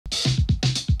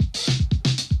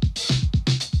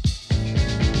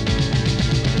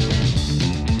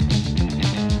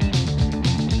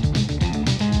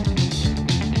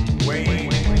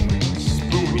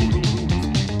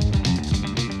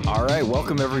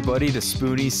Welcome, everybody, to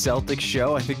Spooney's Celtics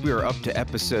show. I think we are up to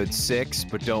episode 6,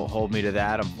 but don't hold me to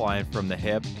that. I'm flying from the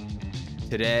hip.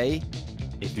 Today,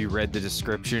 if you read the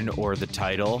description or the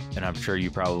title, and I'm sure you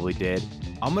probably did,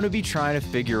 I'm going to be trying to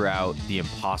figure out the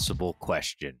impossible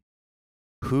question.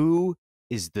 Who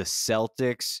is the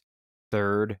Celtics'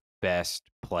 third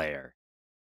best player?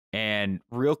 And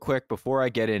real quick, before I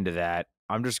get into that,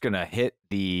 I'm just going to hit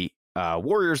the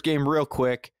Warriors game real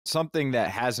quick. Something that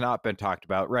has not been talked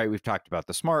about, right? We've talked about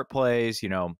the smart plays,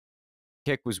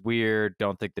 kick was weird.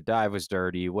 Don't think the dive was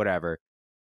dirty, whatever.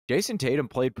 Jason Tatum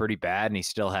played pretty bad and he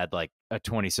still had like a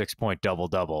 26-point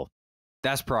double-double.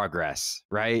 That's progress,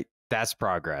 right? That's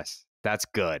progress. That's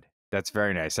good. That's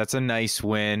very nice. That's a nice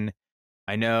win.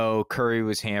 I know Curry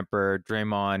was hampered.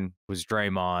 Draymond was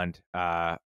Draymond.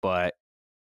 But,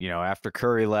 after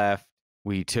Curry left,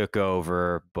 we took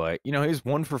over, but he was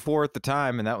 1 for 4 at the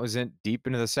time, and that was deep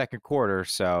into the second quarter.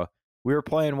 So we were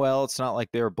playing well. It's not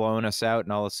like they were blowing us out,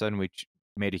 and all of a sudden we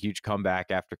made a huge comeback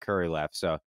after Curry left.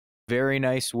 So very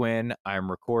nice win.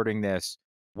 I'm recording this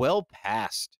well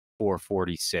past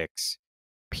 4:46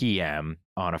 p.m.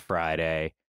 on a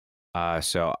Friday.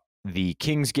 So the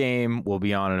Kings game will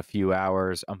be on in a few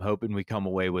hours. I'm hoping we come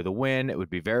away with a win. It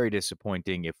would be very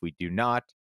disappointing if we do not,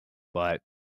 but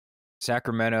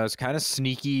Sacramento's kind of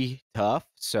sneaky tough,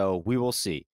 so we will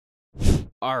see.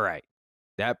 All right,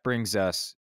 that brings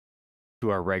us to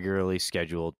our regularly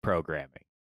scheduled programming.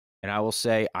 And I will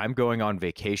say I'm going on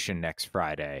vacation next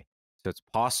Friday, so it's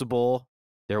possible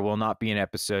there will not be an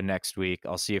episode next week.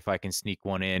 I'll see if I can sneak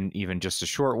one in, even just a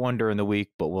short one during the week,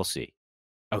 but we'll see.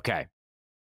 Okay,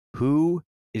 who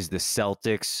is the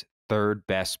Celtics' third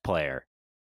best player?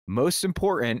 Most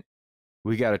important,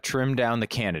 we got to trim down the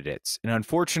candidates. And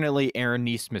unfortunately, Aaron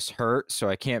Nesmith's hurt, so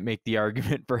I can't make the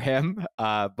argument for him.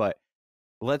 But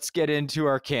let's get into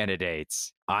our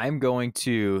candidates. I'm going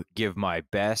to give my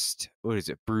best,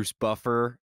 Bruce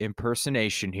Buffer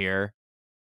impersonation here.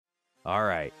 All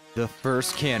right, the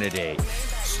first candidate,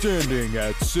 standing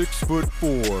at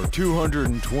 6'4",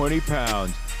 220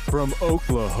 pounds, from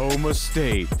Oklahoma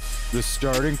State, the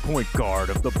starting point guard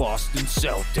of the Boston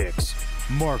Celtics,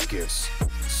 Marcus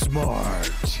Smart.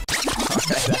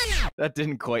 That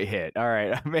didn't quite hit. All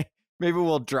right, maybe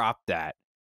we'll drop that.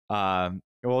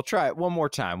 We'll try it one more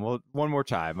time. One more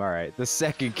time. All right, the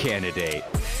second candidate,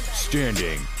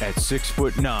 standing at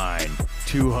 6'9",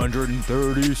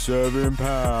 237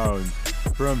 pounds,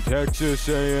 from Texas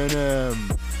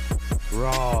A&M,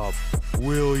 Rob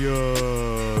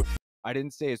Williams. I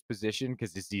didn't say his position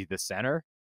because is he the center?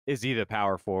 Is he the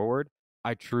power forward?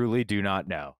 I truly do not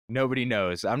know. Nobody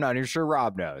knows. I'm not even sure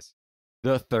Rob knows.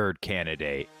 The third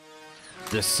candidate,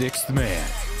 the sixth man,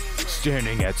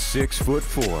 standing at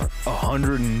 6'4",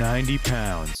 190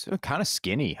 pounds. Kind of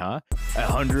skinny, huh?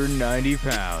 190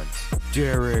 pounds.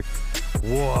 Derrick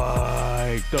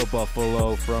White, the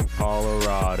Buffalo from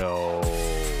Colorado.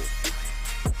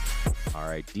 All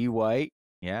right, D. White.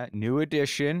 Yeah, new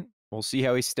addition. We'll see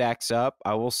how he stacks up.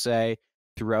 I will say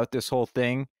throughout this whole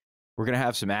thing, we're going to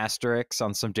have some asterisks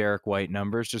on some Derrick White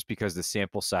numbers just because the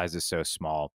sample size is so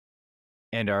small.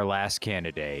 And our last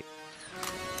candidate,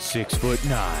 6'9",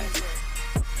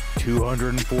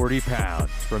 240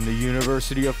 pounds, from the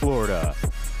University of Florida,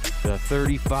 the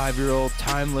 35-year-old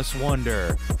timeless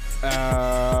wonder,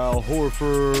 Al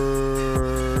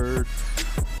Horford.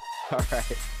 All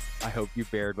right. I hope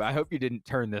you didn't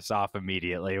turn this off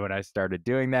immediately when I started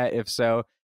doing that. If so,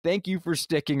 thank you for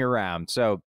sticking around.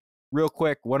 So real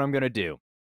quick, what I'm going to do,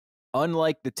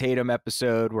 unlike the Tatum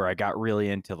episode where I got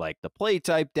really into like the play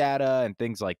type data and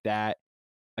things like that,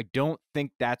 I don't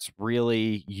think that's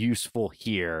really useful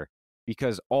here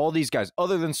because all these guys,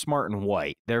 other than Smart and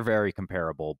White, they're very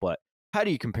comparable. But how do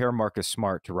you compare Marcus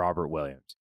Smart to Robert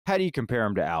Williams? How do you compare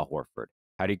him to Al Horford?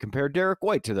 How do you compare Derrick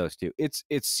White to those two? It's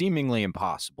seemingly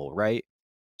impossible, right?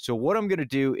 So what I'm going to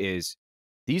do is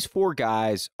these 4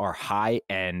 guys are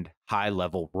high-end,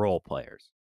 high-level role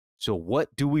players. So what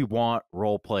do we want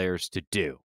role players to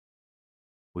do?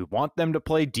 We want them to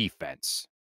play defense.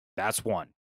 That's one.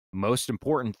 Most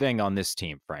important thing on this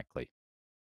team, frankly.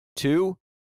 2,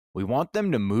 we want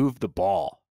them to move the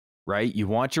ball, right? You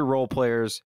want your role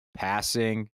players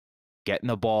passing, getting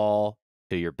the ball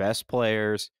to your best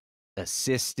players,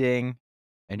 assisting,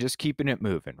 and just keeping it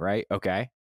moving, right? Okay.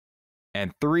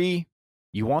 And 3,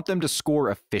 you want them to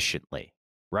score efficiently,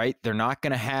 right? They're not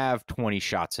going to have 20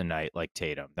 shots a night like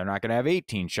Tatum. They're not going to have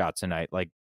 18 shots a night like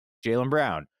Jaylen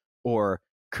Brown. Or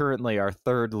currently our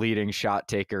third leading shot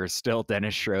taker is still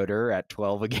Dennis Schroeder at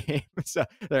 12 a game. So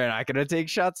they're not going to take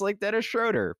shots like Dennis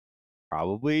Schroeder.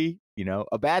 Probably,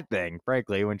 a bad thing,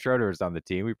 frankly. When Schroeder was on the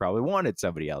team, we probably wanted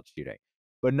somebody else shooting.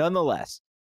 But nonetheless,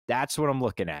 That's what I'm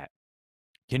looking at.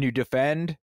 Can you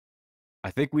defend?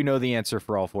 I think we know the answer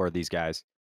for all four of these guys.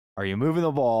 Are you moving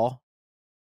the ball?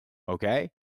 Okay.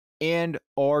 And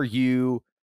are you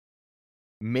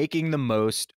making the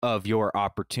most of your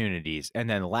opportunities? And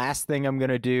then last thing I'm going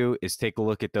to do is take a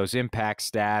look at those impact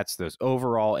stats, those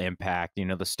overall impact,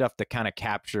 the stuff that kind of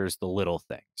captures the little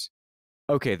things.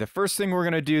 Okay, the first thing we're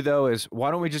going to do, though, is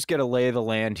why don't we just get a lay of the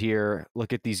land here,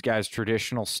 look at these guys'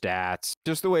 traditional stats,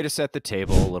 just a way to set the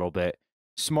table a little bit.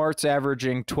 Smart's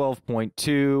averaging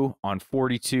 12.2 on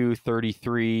 42,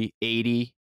 33,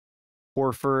 80.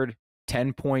 Horford,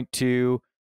 10.2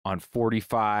 on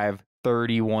 45,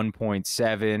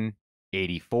 31.7,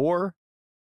 84.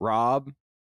 Rob,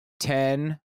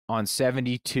 10 on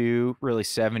 72, really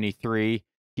 73.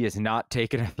 He has not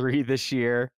taken a three this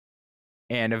year.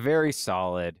 And a very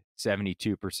solid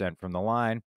 72% from the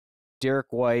line.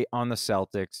 Derrick White on the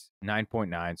Celtics,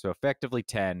 9.9. So effectively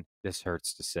 10. This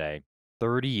hurts to say.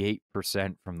 38%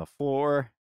 from the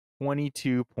floor,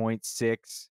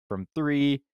 22.6 from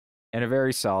three, and a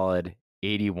very solid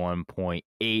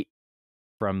 81.8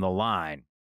 from the line.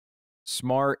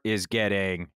 Smart is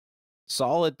getting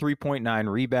solid 3.9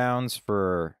 rebounds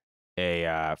for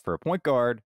a point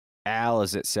guard. Al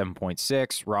is at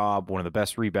 7.6. Rob, one of the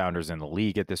best rebounders in the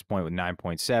league at this point with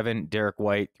 9.7. Derrick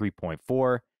White,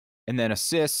 3.4. And then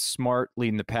assists, Smart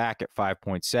leading the pack at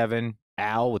 5.7.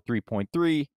 Al with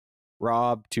 3.3.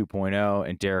 Rob, 2.0.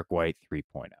 And Derrick White,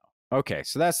 3.0. Okay,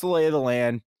 so that's the lay of the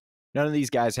land. None of these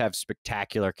guys have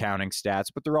spectacular counting stats,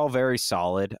 but they're all very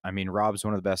solid. I mean, Rob's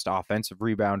one of the best offensive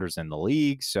rebounders in the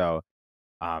league, so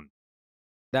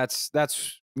that's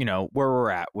where we're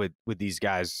at with these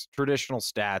guys. Traditional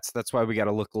stats. That's why we got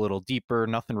to look a little deeper.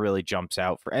 Nothing really jumps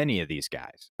out for any of these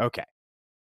guys. Okay,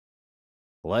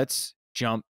 let's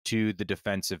jump to the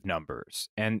defensive numbers,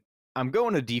 and I'm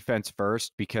going to defense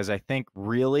first because I think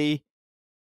really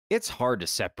it's hard to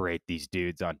separate these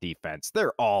dudes on defense.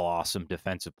 They're all awesome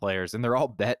defensive players, and they're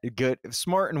all good.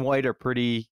 Smart and White are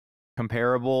pretty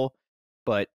comparable,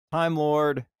 but Time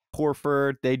Lord,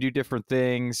 Horford, they do different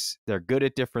things. They're good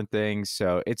at different things,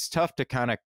 so it's tough to kind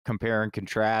of compare and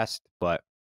contrast, but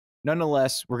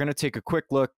nonetheless, we're going to take a quick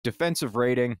look. Defensive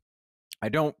rating. I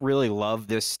don't really love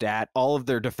this stat. All of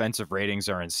their defensive ratings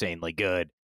are insanely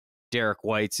good. Derrick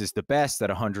White's is the best at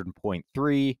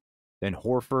 100.3. Then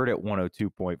Horford at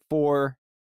 102.4,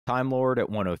 Time Lord at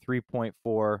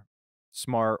 103.4,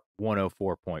 Smart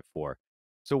 104.4.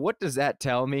 So what does that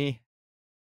tell me?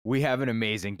 We have an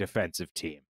amazing defensive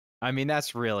team. I mean,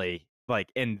 that's really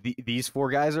and these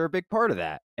four guys are a big part of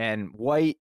that. And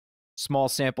White, small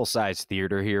sample size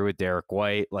theater here with Derrick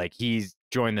White. He's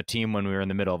joined the team when we were in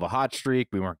the middle of a hot streak.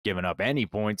 We weren't giving up any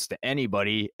points to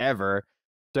anybody ever.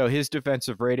 So his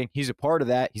defensive rating, he's a part of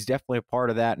that. He's definitely a part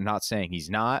of that. I'm not saying he's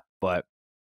not, but,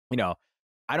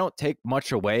 I don't take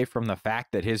much away from the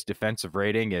fact that his defensive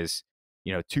rating is,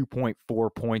 2.4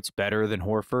 points better than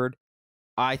Horford.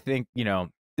 I think,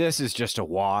 this is just a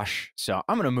wash. So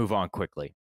I'm going to move on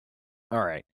quickly. All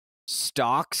right.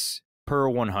 Stocks per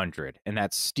 100, and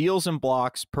that's steals and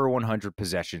blocks per 100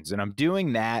 possessions. And I'm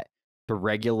doing that to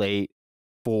regulate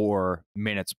for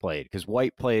minutes played because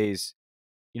White plays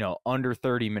under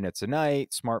 30 minutes a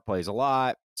night. Smart plays a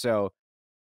lot. So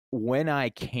when I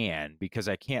can, because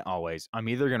I can't always, I'm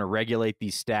either going to regulate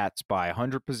these stats by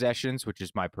 100 possessions, which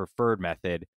is my preferred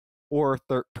method, or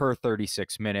per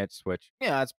 36 minutes, which,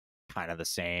 that's kind of the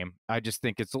same. I just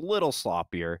think it's a little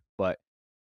sloppier, but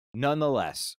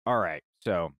nonetheless. All right.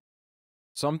 So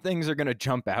some things are going to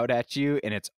jump out at you,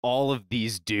 and it's all of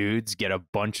these dudes get a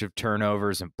bunch of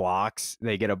turnovers and blocks.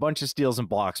 They get a bunch of steals and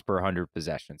blocks per 100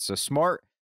 possessions. So Smart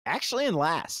actually in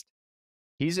last.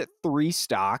 He's at 3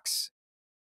 stocks.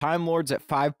 Time Lord's at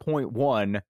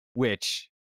 5.1, which,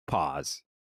 pause.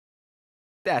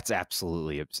 That's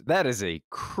absolutely absurd. That is a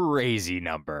crazy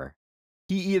number.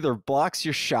 He either blocks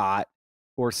your shot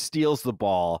or steals the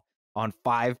ball on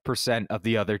 5% of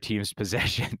the other team's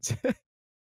possessions.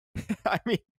 I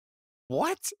mean,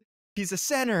 what? He's a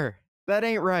center. That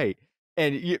ain't right.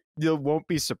 And you won't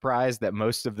be surprised that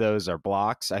most of those are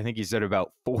blocks. I think he's at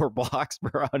about 4 blocks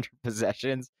per 100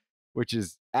 possessions, which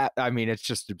is, it's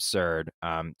just absurd.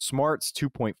 Smart's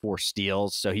 2.4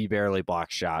 steals, so he barely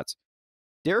blocks shots.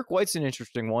 Derrick White's an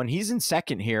interesting one. He's in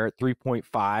second here at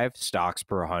 3.5 stocks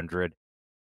per 100.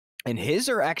 And his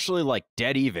are actually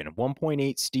dead even,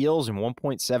 1.8 steals and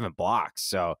 1.7 blocks.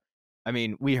 So,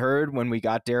 we heard when we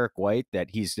got Derrick White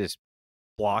that he's this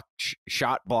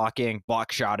shot shotting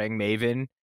maven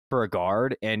for a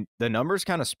guard, and the numbers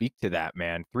kind of speak to that,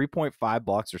 man. 3.5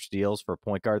 blocks or steals for a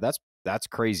point guard. That's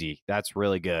crazy. That's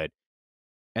really good.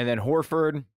 And then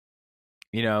Horford,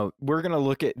 we're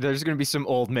going to there's going to be some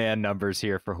old man numbers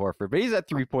here for Horford, but he's at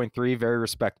 3.3, very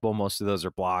respectable. Most of those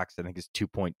are blocks. I think it's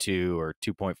 2.2 or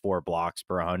 2.4 blocks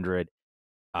per 100.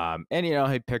 And,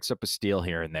 he picks up a steal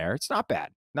here and there. It's not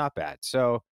bad. Not bad.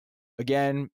 So,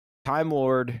 again, Time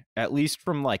Lord, at least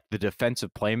from like the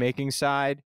defensive playmaking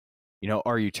side,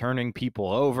 are you turning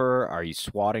people over? Are you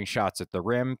swatting shots at the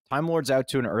rim? Time Lord's out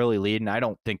to an early lead, and I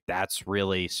don't think that's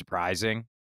really surprising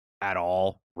at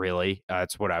all, really.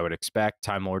 That's what I would expect.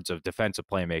 Time Lord's a defensive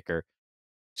playmaker.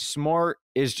 Smart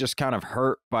is just kind of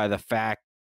hurt by the fact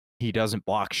he doesn't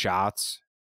block shots.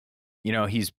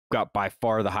 He's got by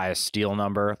far the highest steal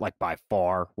number, like by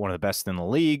far one of the best in the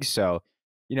league. So,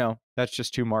 that's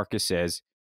just who Marcus is.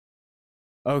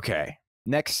 Okay,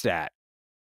 next stat.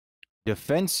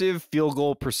 Defensive field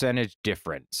goal percentage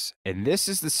difference. And this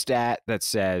is the stat that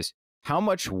says how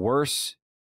much worse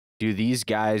do these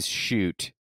guys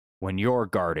shoot when you're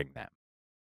guarding them.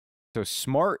 So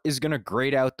Smart is going to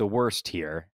grade out the worst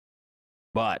here,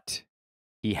 but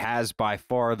he has by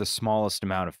far the smallest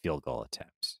amount of field goal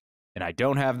attempts. And I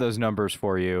don't have those numbers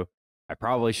for you. I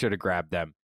probably should have grabbed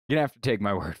them. You're going to have to take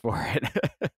my word for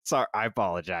it. Sorry, I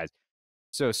apologize.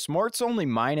 So Smart's only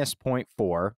minus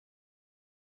 0.4.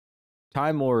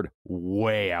 Time Lord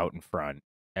way out in front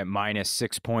at minus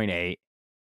 6.8.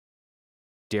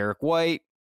 Derrick White,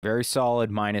 very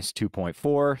solid, minus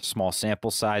 2.4. Small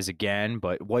sample size again,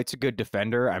 but White's a good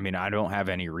defender. I mean, I don't have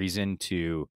any reason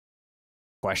to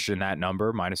question that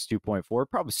number. Minus 2.4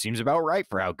 probably seems about right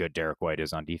for how good Derrick White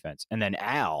is on defense. And then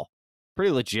Al,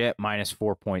 pretty legit, minus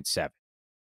 4.7.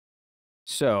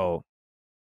 So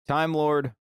Time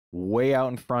Lord way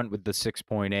out in front with the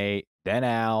 6.8. Then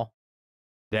Al,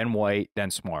 then White,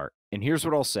 then Smart. And here's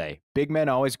what I'll say. Big men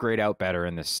always grade out better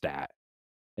in this stat.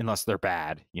 Unless they're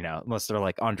bad, unless they're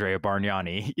like Andrea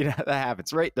Bargnani. That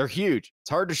happens, right? They're huge. It's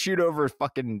hard to shoot over a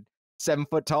fucking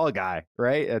 7-foot tall guy,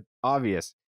 right? It's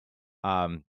obvious.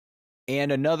 And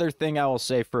another thing I will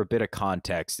say for a bit of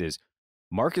context is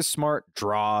Marcus Smart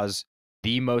draws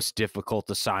the most difficult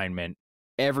assignment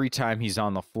every time he's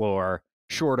on the floor,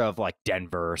 short of like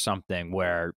Denver or something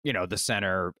where, the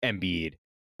center Embiid.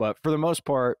 But for the most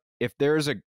part, if there's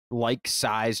a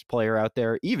like-sized player out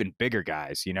there, even bigger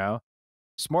guys,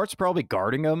 Smart's probably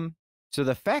guarding him. So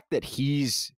the fact that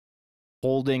he's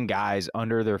holding guys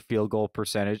under their field goal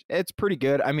percentage, it's pretty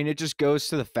good. I mean, it just goes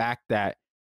to the fact that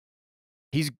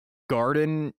he's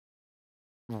guarding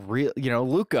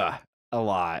Luka a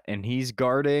lot, and he's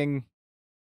guarding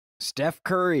Steph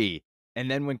Curry.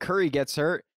 And then when Curry gets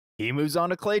hurt, he moves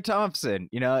on to Klay Thompson.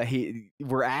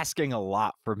 We're asking a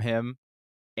lot from him.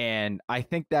 And I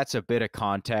think that's a bit of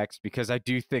context because I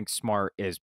do think Smart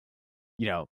is,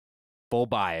 full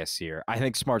bias here. I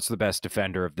think Smart's the best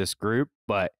defender of this group,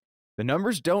 but the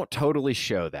numbers don't totally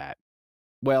show that.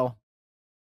 Well,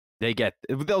 they'll get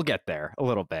there a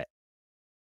little bit.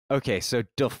 Okay, so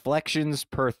deflections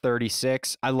per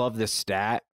 36. I love this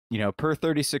stat. Per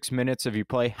 36 minutes of your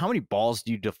play, how many balls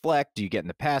do you deflect? Do you get in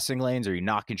the passing lanes? Are you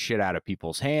knocking shit out of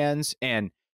people's hands?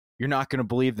 And you're not going to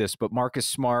believe this, but Marcus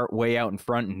Smart way out in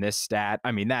front in this stat.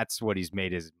 I mean, that's what he's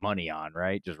made his money on,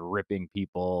 right? Just ripping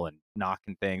people and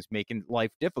knocking things, making life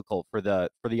difficult for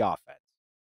the offense.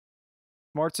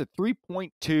 Smart's at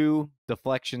 3.2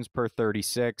 deflections per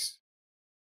 36.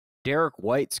 Derrick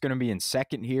White's going to be in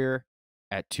second here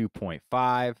at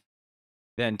 2.5.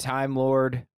 Then Time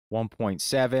Lord,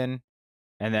 1.7.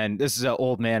 And then this is an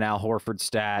old man Al Horford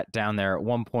stat down there at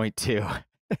 1.2.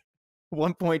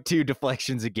 1.2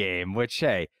 deflections a game, which,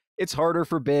 hey, it's harder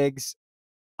for bigs.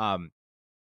 So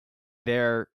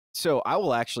I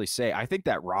will actually say, I think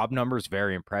that Rob number is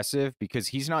very impressive because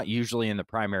he's not usually in the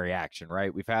primary action,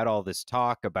 right? We've had all this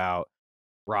talk about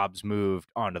Rob's moved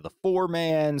onto the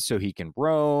 4-man so he can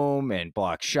roam and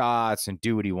block shots and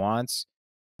do what he wants.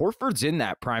 Horford's in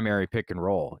that primary pick and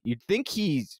roll. You'd think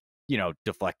he's,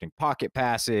 deflecting pocket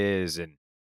passes and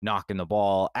knocking the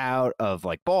ball out of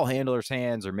like ball handlers'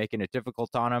 hands or making it difficult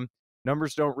on him.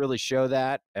 Numbers don't really show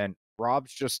that. And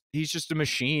he's just a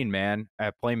machine, man,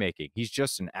 at playmaking. He's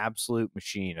just an absolute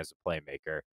machine as a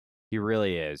playmaker. He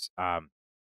really is.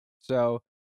 So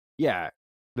yeah,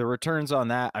 the returns on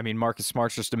that. I mean, Marcus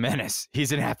Smart's just a menace.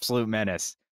 He's an absolute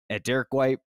menace. And Derrick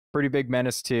White, pretty big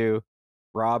menace too.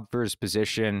 Rob for his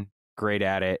position, great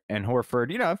at it. And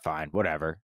Horford, fine,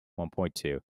 whatever.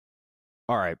 1.2.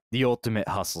 All right, the ultimate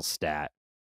hustle stat.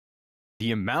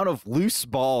 The amount of loose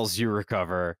balls you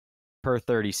recover per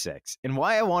 36. And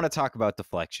why I want to talk about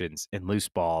deflections and loose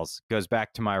balls goes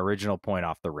back to my original point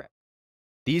off the rip.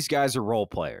 These guys are role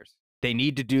players. They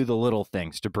need to do the little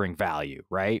things to bring value,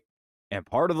 right? And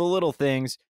part of the little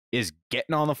things is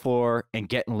getting on the floor and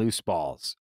getting loose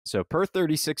balls. So per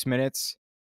 36 minutes,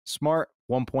 Smart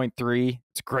 1.3.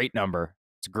 It's a great number.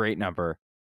 It's a great number.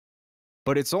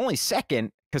 But it's only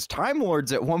second because Time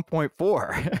Lord's at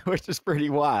 1.4, which is pretty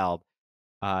wild.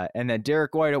 And then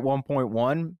Derrick White at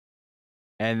 1.1.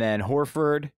 And then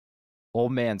Horford,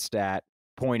 old man stat,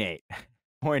 0.8.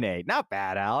 0.8. Not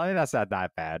bad, Al. I mean, that's not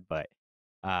that bad. But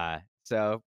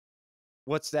so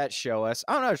what's that show us?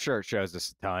 I'm not sure it shows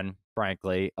us a ton,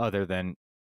 frankly, other than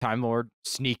Time Lord,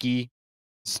 sneaky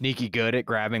good at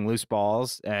grabbing loose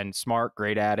balls, and Smart,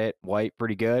 great at it. White,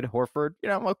 pretty good. Horford,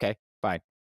 okay, fine.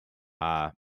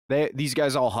 These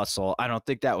guys all hustle. I don't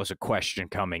think that was a question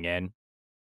coming in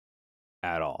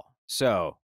at all.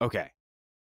 So, okay.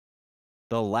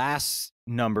 The last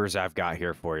numbers I've got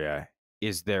here for you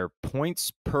is their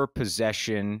points per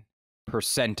possession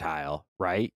percentile,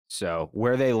 right? So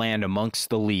where they land amongst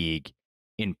the league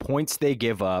in points they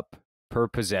give up per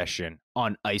possession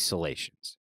on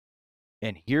isolations.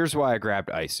 And here's why I grabbed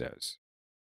ISOs.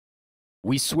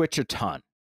 We switch a ton.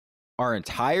 Our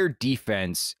entire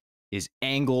defense is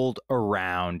angled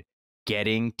around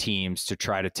getting teams to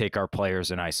try to take our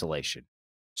players in isolation.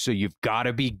 So you've got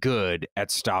to be good at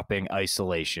stopping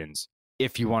isolations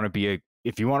if you want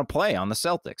to play on the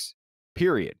Celtics.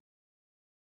 Period.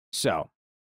 So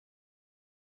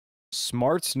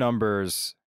Smart's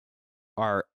numbers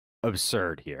are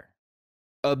absurd here.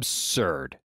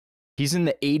 Absurd. He's in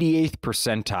the 88th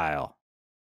percentile,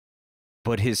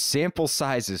 but his sample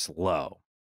size is low.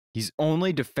 He's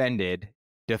only defended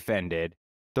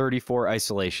 34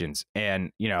 isolations.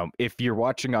 And, if you're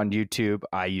watching on YouTube,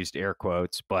 I used air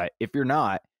quotes, but if you're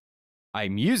not,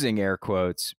 I'm using air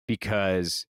quotes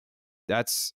because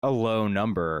that's a low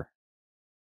number.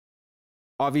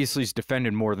 Obviously, he's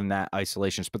defended more than that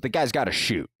isolations, but the guy's got to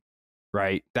shoot,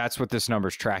 right? That's what this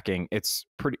number's tracking. It's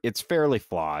fairly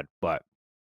flawed, but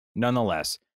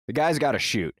nonetheless, the guy's got to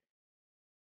shoot.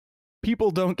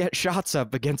 People don't get shots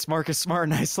up against Marcus Smart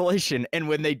in isolation, and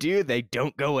when they do, they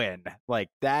don't go in. Like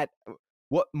that,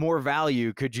 what more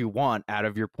value could you want out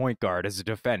of your point guard as a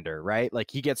defender, right?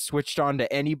 Like he gets switched on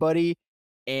to anybody,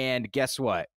 and guess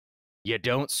what? You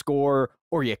don't score,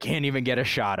 or you can't even get a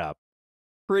shot up.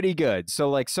 Pretty good. So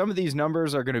like some of these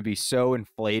numbers are going to be so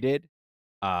inflated.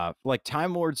 Like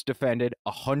Time Lord's defended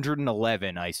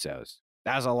 111 ISOs.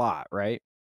 That's a lot, right?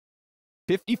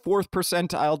 54th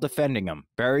percentile defending him.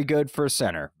 Very good for a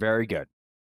center. Very good.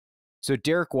 So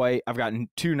Derrick White, I've gotten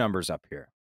two numbers up here.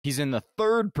 He's in the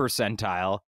 3rd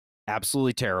percentile.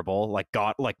 Absolutely terrible.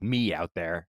 Like me out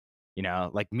there.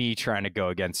 Like me trying to go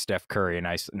against Steph Curry and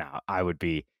I would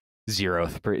be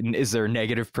 0th. Is there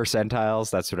negative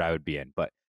percentiles? That's what I would be in.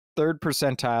 But 3rd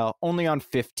percentile, only on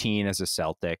 15 as a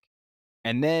Celtic.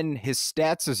 And then his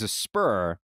stats as a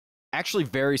Spur, actually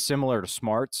very similar to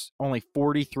Smart's, only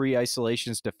 43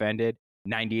 isolations defended,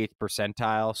 98th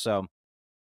percentile. So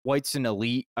White's an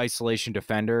elite isolation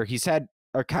defender. He's had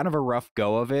a kind of a rough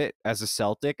go of it as a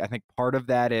Celtic. I think part of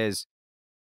that is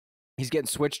he's getting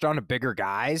switched on to bigger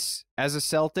guys as a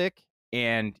Celtic,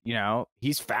 and,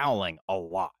 he's fouling a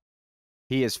lot.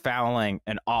 He is fouling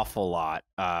an awful lot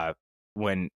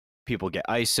when people get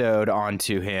ISO'd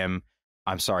onto him.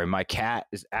 I'm sorry, my cat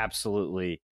is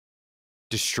absolutely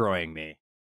destroying me.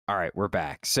 All right, we're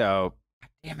back. So,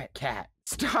 damn it, cat.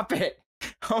 Stop it.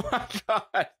 Oh my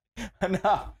God.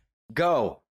 Enough.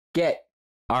 Go. Get.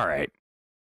 All right.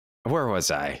 Where was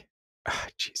I? Oh,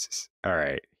 Jesus. All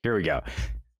right, here we go.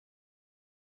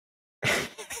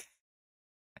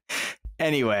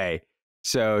 Anyway,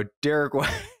 so Derrick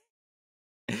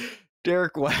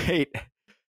White,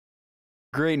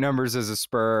 great numbers as a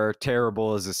Spur,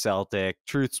 terrible as a Celtic.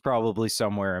 Truth's probably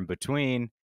somewhere in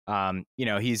between.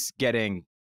 He's getting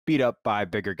beat up by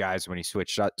bigger guys when he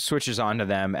switches onto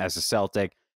them as a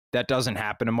Celtic. That doesn't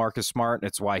happen to Marcus Smart, and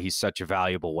it's why he's such a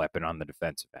valuable weapon on the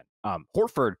defensive end.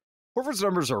 Horford's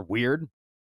numbers are weird,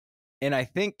 and I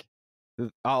think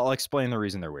I'll explain the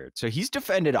reason they're weird. So he's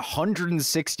defended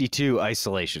 162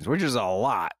 isolations, which is a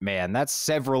lot, man. That's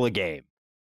several a game.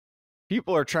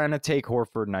 People are trying to take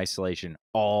Horford in isolation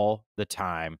all the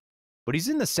time, but he's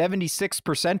in the 76th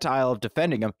percentile of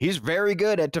defending them. He's very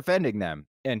good at defending them.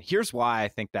 And here's why I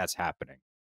think that's happening.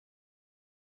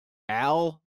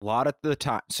 Al, a lot of the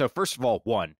time. So first of all,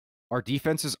 our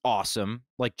defense is awesome.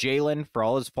 Like Jalen, for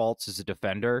all his faults as a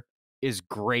defender, is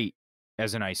great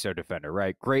as an ISO defender,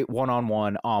 right? Great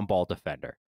one-on-one on-ball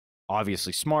defender.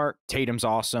 Obviously smart. Tatum's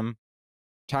awesome.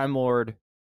 Time Lord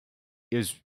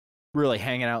is really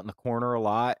hanging out in the corner a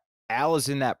lot. Al is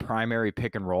in that primary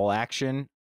pick and roll action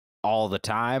all the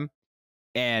time,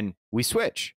 and we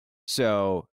switch.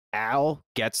 So Al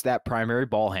gets that primary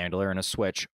ball handler in a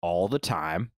switch all the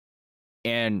time,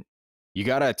 and you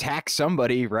got to attack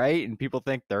somebody, right? And people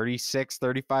think 36,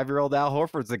 35-year-old Al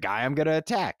Horford's the guy I'm going to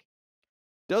attack.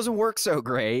 Doesn't work so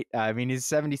great. I mean, he's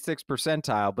 76th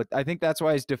percentile, but I think that's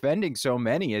why he's defending so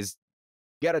many is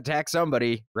you got to attack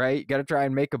somebody, right? You got to try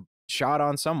and make a shot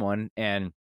on someone.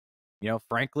 And,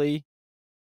 frankly,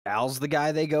 Al's the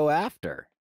guy they go after.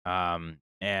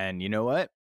 And you know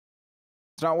what?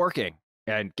 It's not working.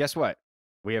 And guess what?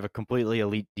 We have a completely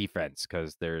elite defense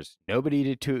because there's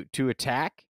nobody to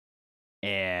attack.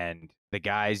 And the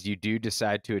guys you do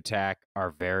decide to attack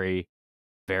are very,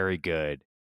 very good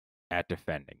at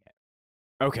defending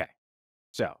it. Okay.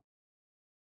 So,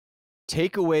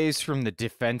 takeaways from the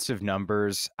defensive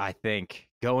numbers, I think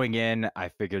going in, I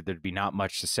figured there'd be not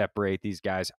much to separate these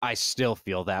guys. I still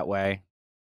feel that way.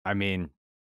 I mean,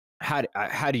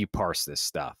 how do you parse this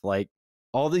stuff? Like,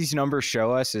 all these numbers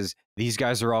show us is these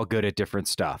guys are all good at different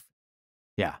stuff.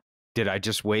 Yeah. Did I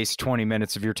just waste 20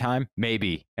 minutes of your time?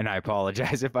 Maybe. And I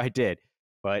apologize if I did.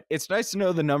 But it's nice to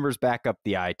know the numbers back up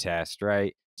the eye test,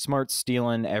 right? Smart's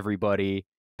stealing everybody.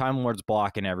 Time Lord's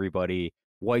blocking everybody.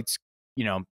 White's,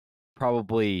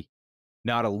 probably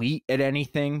not elite at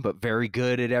anything, but very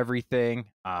good at everything.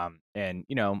 And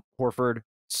Horford,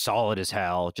 solid as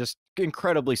hell. Just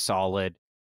incredibly solid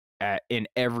in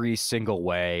every single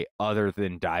way other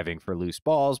than diving for loose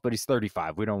balls. But he's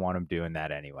 35. We don't want him doing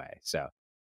that anyway. So,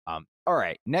 all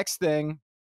right. Next thing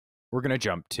we're going to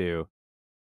jump to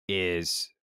is,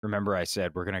 remember I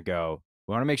said we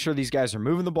want to make sure these guys are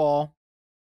moving the ball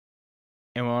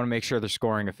and we want to make sure they're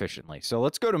scoring efficiently. So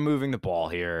let's go to moving the ball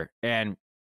here. And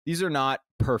these are not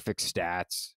perfect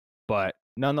stats, but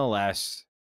nonetheless,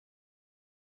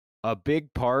 a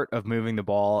big part of moving the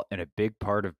ball and a big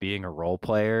part of being a role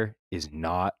player is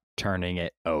not turning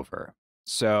it over.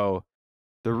 So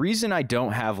the reason I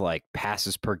don't have like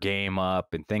passes per game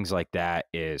up and things like that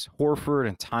is Horford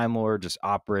and Time Lord just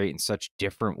operate in such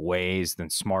different ways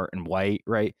than Smart and White,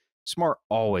 right? Smart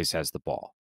always has the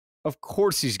ball. Of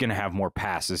course he's going to have more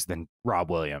passes than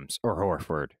Rob Williams or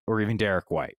Horford or even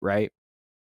Derrick White, right?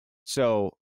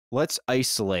 So let's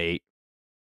isolate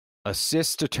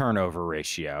assist to turnover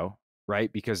ratio,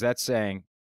 right? Because that's saying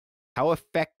how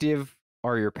effective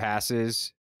are your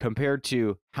passes compared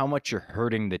to how much you're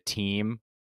hurting the team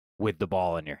with the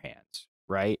ball in your hands,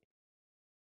 right?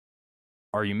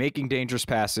 Are you making dangerous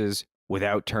passes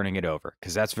without turning it over?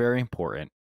 Because that's very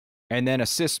important. And then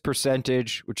assist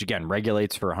percentage, which again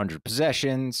regulates for 100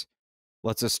 possessions,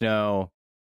 lets us know,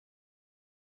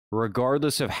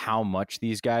 regardless of how much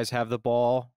these guys have the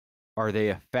ball, are they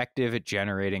effective at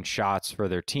generating shots for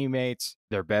their teammates,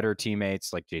 their better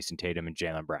teammates like Jason Tatum and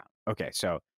Jaylen Brown? Okay,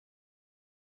 so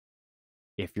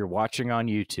if you're watching on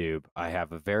YouTube, I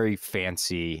have a very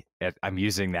fancy, I'm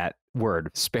using that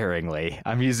word sparingly.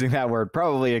 I'm using that word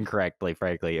probably incorrectly,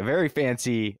 frankly. A very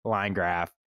fancy line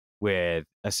graph with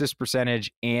assist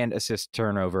percentage and assist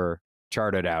turnover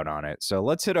charted out on it. So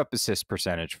let's hit up assist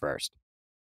percentage first.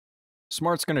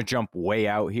 Smart's going to jump way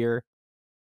out here,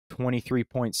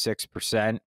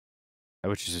 23.6%,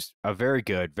 which is a very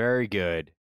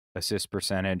good assist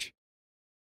percentage.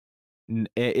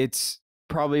 It's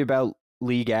probably about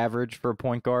league average for a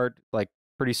point guard, like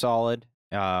pretty solid.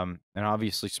 And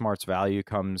obviously Smart's value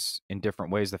comes in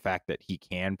different ways. The fact that he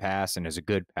can pass and is a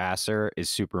good passer is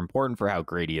super important for how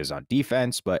great he is on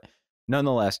defense. But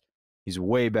nonetheless, he's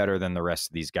way better than the rest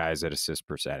of these guys at assist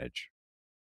percentage.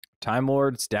 Time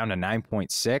Lord's down to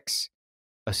 9.6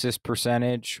 assist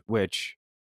percentage, which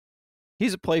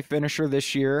he's a play finisher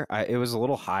this year. It was a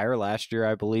little higher last year,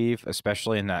 I believe,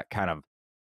 especially in that kind of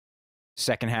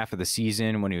second half of the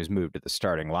season when he was moved to the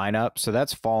starting lineup. So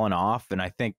that's fallen off, and I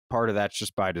think part of that's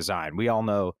just by design. We all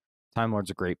know Time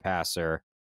Lord's a great passer,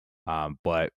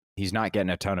 but he's not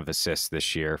getting a ton of assists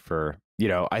this year for,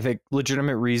 I think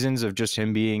legitimate reasons of just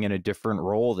him being in a different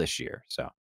role this year. So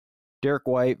Derrick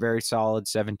White, very solid,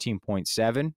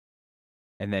 17.7.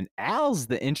 And then Al's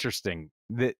the interesting,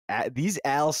 these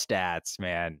Al stats,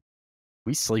 man,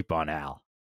 we sleep on Al.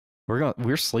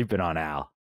 We're sleeping on Al.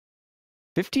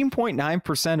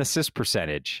 15.9% assist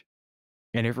percentage.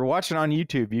 And if you're watching on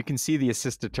YouTube, you can see the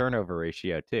assist to turnover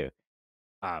ratio too.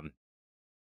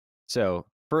 So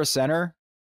for a center,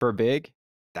 for a big,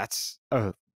 that's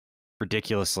a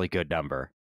ridiculously good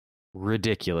number.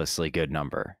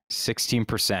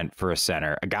 16% for a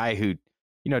center. A guy who,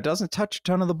 doesn't touch a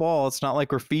ton of the ball. It's not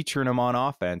like we're featuring him on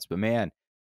offense, but man,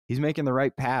 he's making the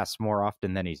right pass more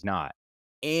often than he's not.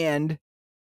 And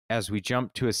as we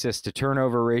jump to assist to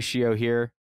turnover ratio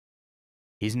here,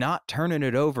 he's not turning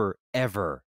it over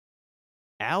ever.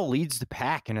 Al leads the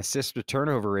pack in assist to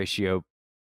turnover ratio,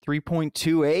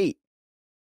 3.28.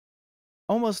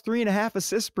 Almost 3.5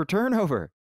 assists per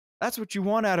turnover. That's what you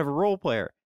want out of a role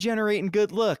player. Generating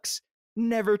good looks,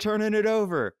 never turning it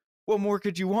over. What more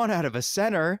could you want out of a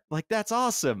center? Like, that's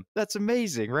awesome. That's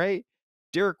amazing, right?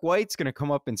 Derrick White's going to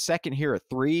come up in second here at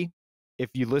 3. If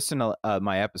you listen to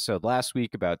my episode last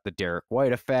week about the Derrick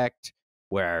White effect,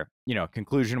 where,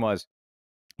 conclusion was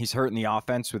he's hurting the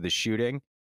offense with his shooting,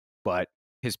 but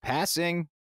his passing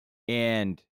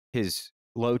and his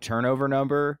low turnover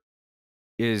number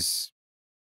is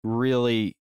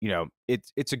really,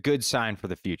 it's a good sign for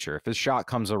the future. If his shot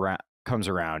comes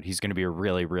around, he's going to be a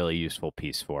really, really useful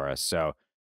piece for us. So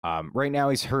right now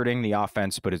he's hurting the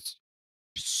offense, but it's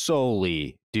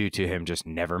solely due to him just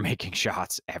never making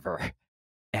shots ever.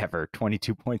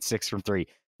 22.6 from 3.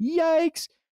 Yikes.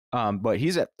 But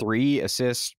he's at 3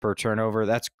 assists per turnover.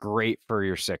 That's great for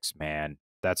your 6 man.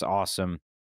 That's awesome.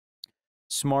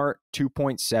 Smart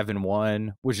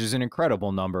 2.71, which is an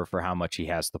incredible number for how much he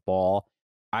has the ball.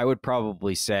 I would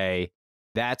probably say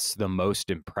that's the most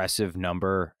impressive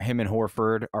number. Him and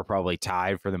Horford are probably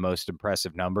tied for the most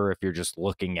impressive number if you're just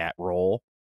looking at role.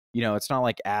 It's not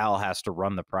like Al has to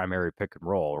run the primary pick and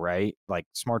roll, right? Like,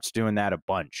 Smart's doing that a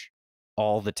bunch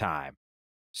all the time.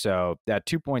 So that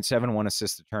 2.71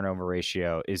 assist to turnover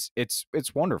ratio it's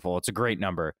wonderful. It's a great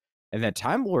number. And then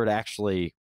Time Lord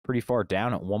actually pretty far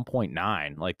down at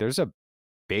 1.9. Like, there's a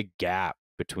big gap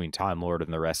between Time Lord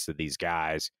and the rest of these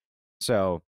guys.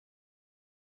 So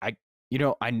I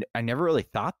never really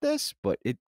thought this, but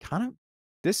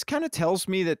this kind of tells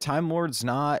me that Time Lord's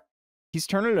he's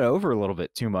turning it over a little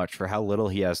bit too much for how little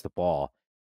he has the ball.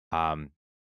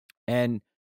 And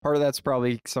part of that's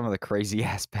probably some of the crazy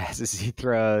ass passes he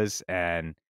throws.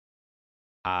 And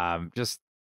just,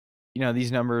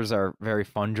 these numbers are very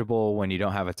fungible when you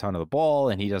don't have a ton of the ball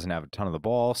and he doesn't have a ton of the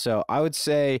ball. So I would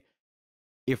say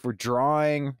if we're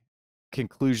drawing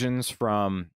conclusions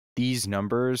from these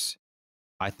numbers,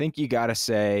 I think you got to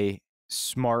say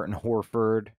Smart and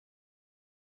Horford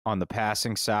on the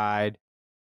passing side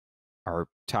are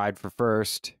tied for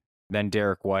first, then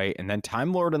Derrick White, and then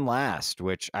Time Lord in last,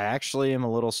 which I actually am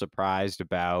a little surprised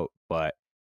about, but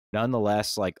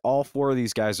nonetheless, like, all 4 of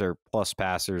these guys are plus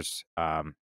passers.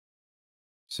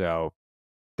 So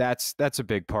that's a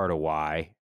big part of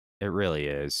why. It really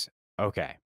is.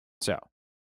 Okay. So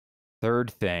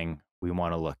third thing we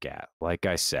want to look at, like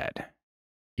I said,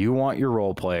 you want your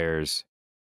role players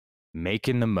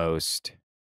making the most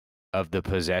of the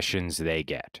possessions they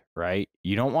get, right?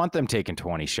 You don't want them taking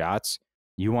 20 shots.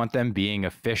 You want them being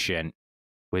efficient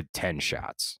with 10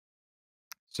 shots.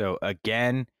 So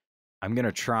again, I'm going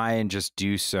to try and just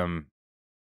do some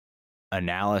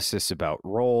analysis about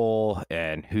role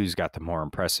and who's got the more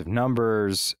impressive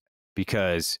numbers,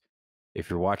 because if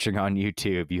you're watching on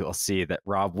YouTube, you'll see that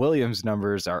Rob Williams'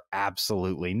 numbers are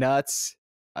absolutely nuts,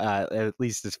 at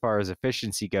least as far as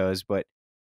efficiency goes, but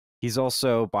he's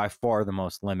also by far the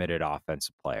most limited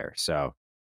offensive player. So,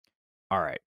 all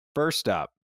right, first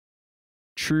up,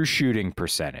 true shooting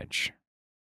percentage.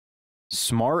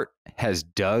 Smart has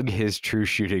dug his true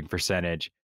shooting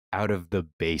percentage out of the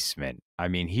basement. I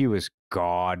mean, he was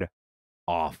god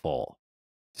awful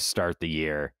to start the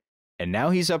year. And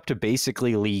now he's up to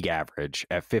basically league average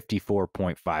at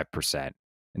 54.5%.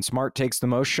 And Smart takes the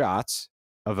most shots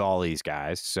of all these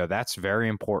guys. So that's very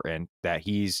important that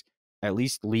he's at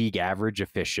least league average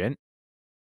efficient.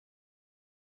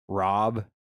 Rob,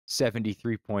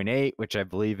 73.8, which I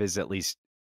believe is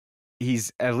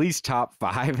he's at least top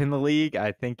 5 in the league.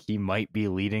 I think he might be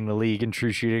leading the league in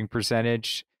true shooting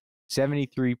percentage.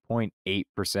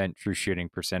 73.8% true shooting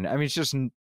percentage. I mean, it's just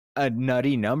a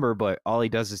nutty number, but all he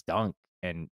does is dunk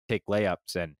and take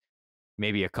layups and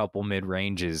maybe a couple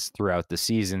mid-ranges throughout the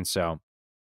season. So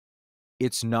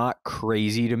it's not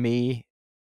crazy to me.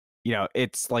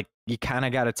 It's like you kind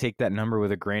of got to take that number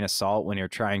with a grain of salt when you're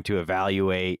trying to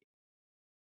evaluate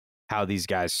how these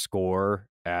guys score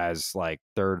as like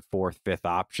third, fourth, fifth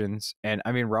options. And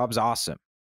I mean, Rob's awesome.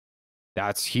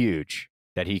 That's huge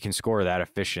that he can score that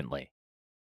efficiently.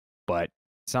 But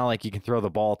it's not like you can throw the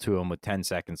ball to him with 10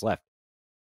 seconds left,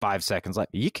 5 seconds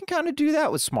left. You can kind of do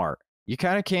that with Smart. You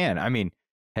kind of can. I mean,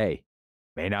 hey,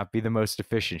 may not be the most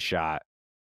efficient shot,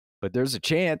 but there's a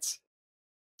chance.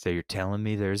 So you're telling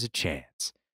me there's a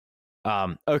chance.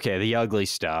 Okay, the ugly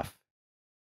stuff.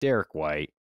 Derrick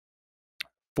White,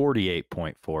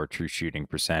 48.4 true shooting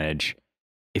percentage.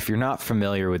 If you're not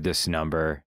familiar with this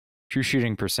number, true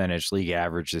shooting percentage, league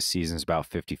average this season is about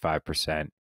 55%.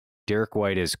 Derrick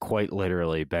White has quite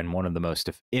literally been one of the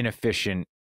most inefficient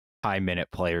high-minute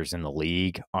players in the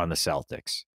league on the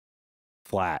Celtics.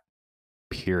 Flat.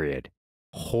 Period.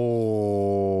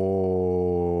 Horrible.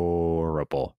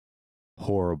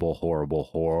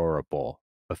 Horrible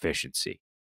efficiency.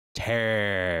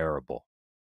 Terrible.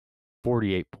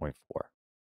 48.4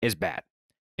 is bad.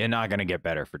 And not going to get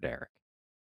better for Derrick.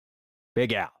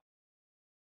 Big Al.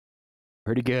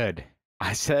 Pretty good.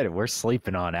 I said it. We're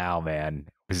sleeping on Al, man.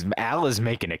 Because Al is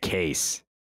making a case.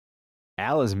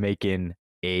 Al is making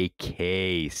a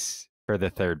case for the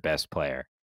third best player.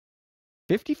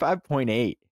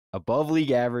 55.8, above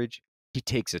league average. He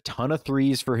takes a ton of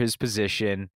threes for his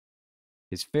position.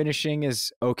 His finishing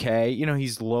is okay. You know,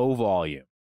 he's low volume.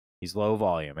 He's low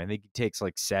volume. I think he takes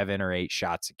like 7 or 8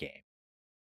 shots a game.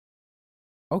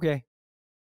 Okay.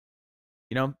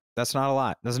 You know, that's not a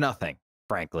lot. That's nothing,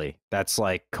 frankly. That's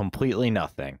like completely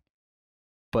nothing.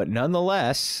 But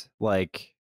nonetheless,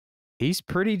 like, he's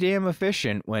pretty damn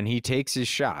efficient when he takes his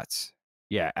shots.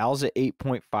 Yeah, Al's at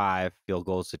 8.5 field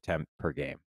goals attempt per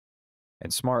game.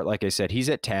 And Smart, like I said, he's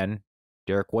at 10.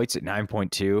 Derrick White's at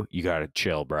 9.2. You got to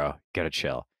chill, bro. You got to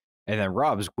chill. And then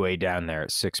Rob's way down there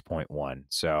at 6.1.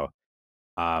 So,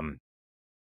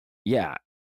 yeah,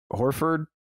 Horford,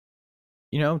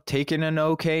 you know, taking an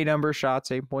okay number of shots.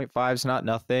 8.5 is not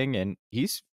nothing. And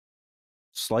he's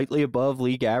slightly above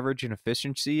league average in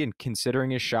efficiency, and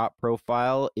considering his shot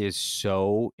profile is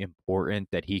so important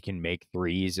that he can make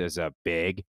threes as a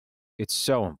big, it's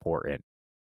so important.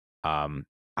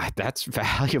 That's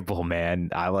valuable, man.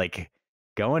 I like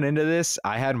going into this,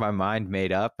 I had my mind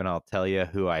made up, and I'll tell you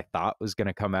who I thought was going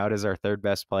to come out as our third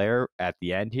best player at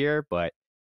the end here, but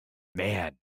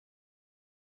man,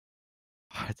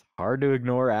 it's hard to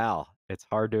ignore Al. It's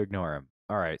hard to ignore him.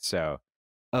 All right, so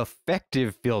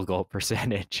effective field goal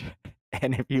percentage.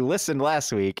 And if you listened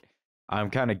last week, I'm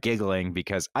kind of giggling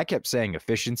because I kept saying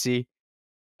efficiency.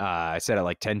 I said it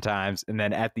like 10 times. And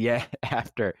then at the end,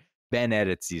 after Ben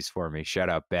edits these for me, shout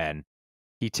out Ben,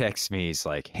 he texts me, he's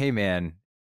like, hey man,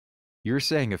 you're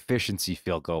saying efficiency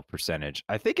field goal percentage.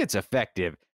 I think it's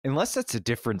effective, unless that's a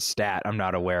different stat I'm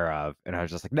not aware of. And I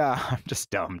was just like, nah, I'm just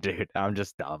dumb, dude. I'm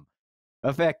just dumb.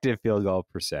 Effective field goal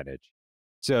percentage.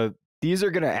 So these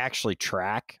are going to actually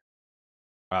track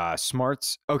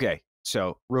Smart's. Okay,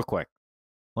 so real quick,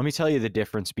 let me tell you the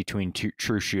difference between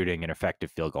true shooting and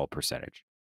effective field goal percentage.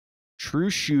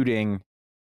 True shooting,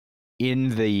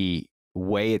 in the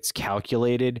way it's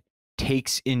calculated,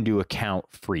 takes into account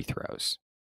free throws.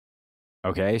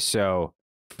 Okay, so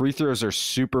free throws are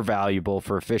super valuable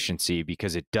for efficiency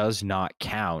because it does not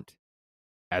count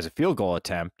as a field goal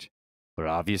attempt, but it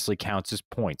obviously counts as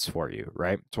points for you,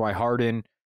 right? That's why Harden,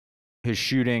 his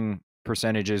shooting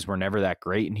percentages were never that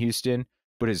great in Houston,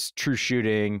 but his true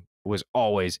shooting was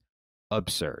always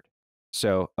absurd.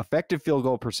 So effective field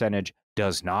goal percentage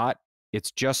does not.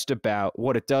 It's just about,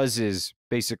 what it does is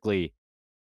basically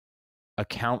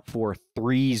account for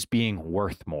threes being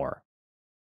worth more.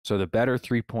 So the better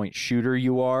 3-point shooter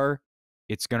you are,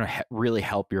 it's going to really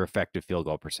help your effective field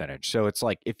goal percentage. So it's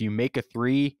like if you make a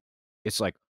 3, it's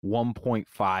like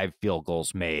 1.5 field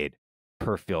goals made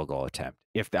per field goal attempt.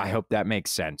 I hope that makes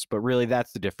sense, but really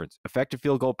that's the difference. Effective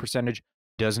field goal percentage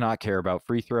does not care about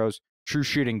free throws. True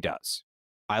shooting does.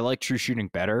 I like true shooting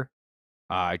better.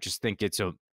 I just think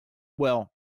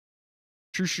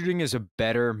true shooting is a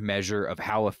better measure of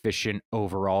how efficient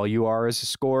overall you are as a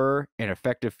scorer, and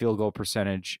effective field goal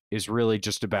percentage is really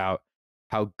just about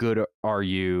how good are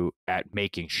you at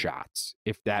making shots,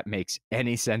 if that makes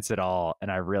any sense at all, and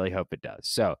I really hope it does.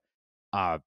 So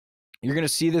you're going to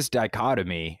see this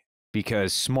dichotomy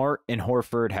because Smart and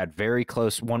Horford had very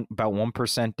close, about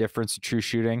 1% difference in true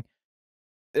shooting.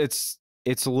 It's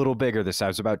a little bigger this time.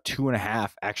 It's about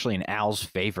 2.5 actually in Al's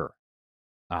favor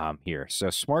here. So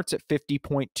Smart's at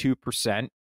 50.2%.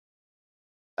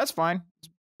 That's fine.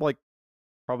 It's like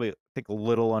probably, I think, a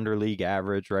little under league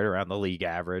average, right around the league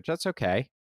average. That's okay.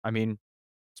 I mean,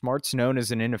 Smart's known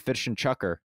as an inefficient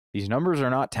chucker. These numbers are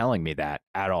not telling me that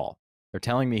at all. They're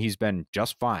telling me he's been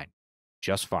just fine.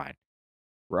 Just fine.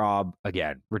 Rob,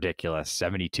 again, ridiculous.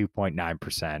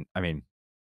 72.9%. I mean,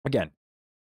 again,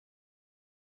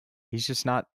 he's just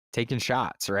not taking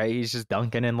shots, right? He's just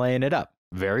dunking and laying it up.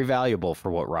 Very valuable for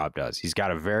what Rob does. He's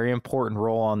got a very important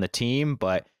role on the team,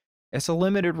 but it's a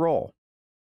limited role.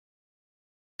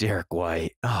 Derrick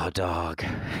White. Oh, dog.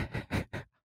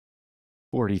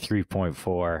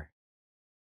 43.4.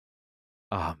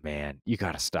 Oh, man, you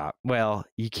got to stop. Well,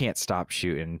 you can't stop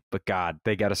shooting, but God,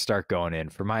 they got to start going in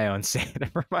for my own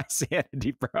sanity,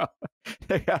 bro.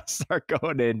 They got to start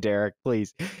going in, Derrick,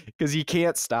 please, because you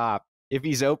can't stop. If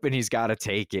he's open, he's got to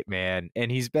take it, man.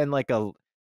 And he's been like a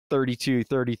 32,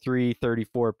 33,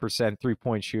 34%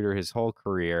 three-point shooter his whole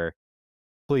career.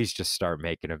 Please just start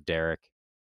making him, Derrick.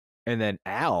 And then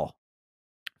Al,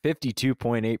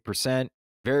 52.8%.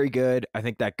 Very good. I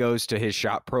think that goes to his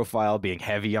shot profile being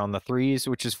heavy on the threes,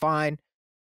 which is fine.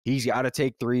 He's got to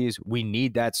take threes. We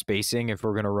need that spacing if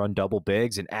we're going to run double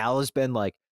bigs. And Al has been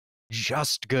like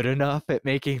just good enough at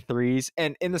making threes.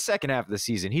 And in the second half of the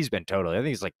season, he's been totally, I think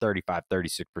he's like 35,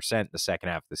 36% in the second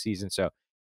half of the season. So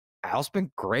Al's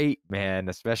been great, man,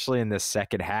 especially in this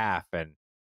second half. And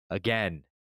again,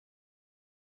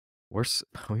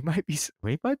 we might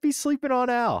be sleeping on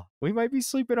Al. We might be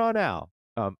sleeping on Al.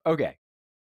 Okay.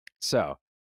 So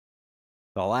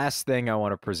the last thing I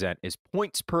want to present is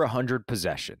points per 100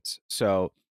 possessions.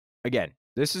 So again,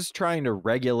 this is trying to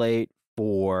regulate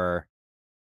for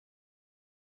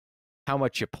how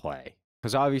much you play.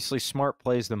 Because obviously Smart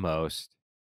plays the most.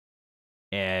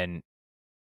 And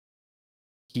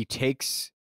he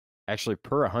takes, actually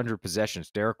per 100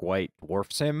 possessions, Derrick White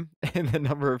dwarfs him in the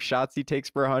number of shots he takes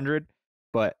per 100.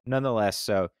 But nonetheless,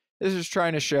 so this is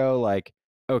trying to show like,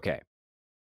 okay,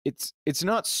 it's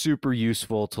not super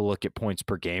useful to look at points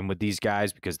per game with these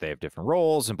guys because they have different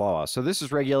roles and blah, blah. So this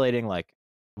is regulating like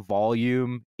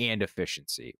volume and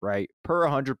efficiency, right? Per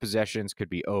 100 possessions could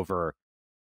be over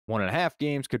 1.5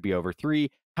 games, could be over 3.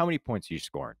 How many points are you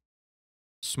scoring?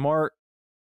 Smart,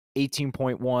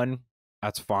 18.1.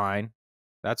 That's fine.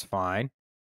 That's fine.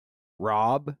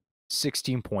 Rob,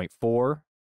 16.4.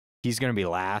 He's going to be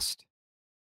last.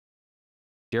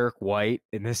 Derrick White,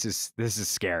 and this is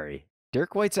scary.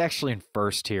 Derrick White's actually in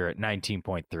first here at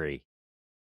 19.3.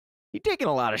 He's taking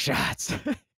a lot of shots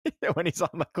when he's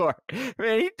on the court.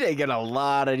 Man,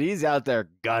 he's out there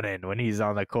gunning when he's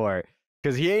on the court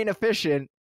because he ain't efficient.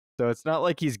 So it's not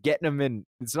like he's getting them in.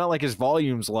 It's not like his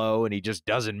volume's low and he just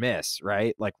doesn't miss,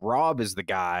 right? Like Rob is the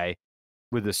guy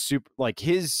with a super, like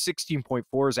his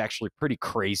 16.4 is actually pretty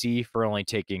crazy for only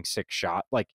taking 6 shots.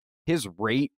 Like his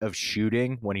rate of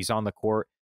shooting when he's on the court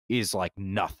is like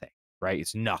nothing, right?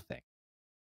 It's nothing.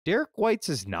 Derrick White's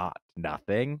is not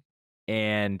nothing,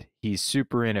 and he's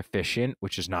super inefficient,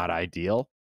 which is not ideal.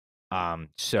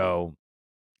 So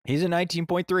he's a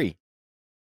 19.3.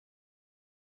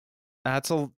 That's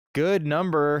a good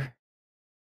number.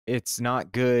 It's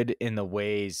not good in the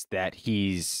ways that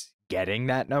he's getting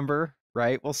that number,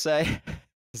 right? We'll say.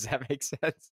 Does that make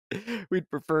sense? We'd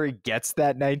prefer he gets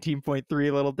that 19.3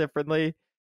 a little differently.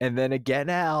 And then again,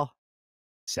 Al,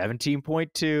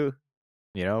 17.2.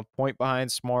 Point behind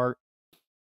Smart.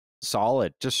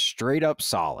 Solid. Just straight up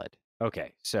solid.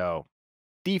 Okay, so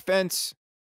defense,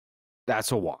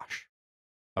 that's a wash.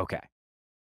 Okay.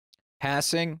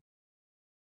 Passing,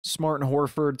 Smart and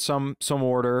Horford, some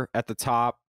order at the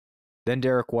top. Then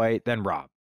Derrick White, then Rob.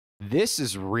 This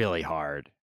is really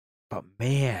hard. But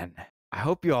man, I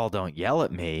hope you all don't yell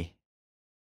at me.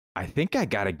 I think I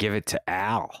got to give it to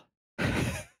Al.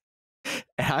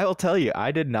 And I will tell you,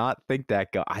 I did not think that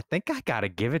I think I got to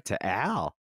give it to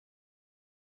Al.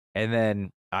 And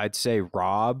then I'd say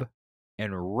Rob,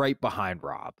 and right behind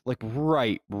Rob, like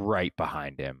right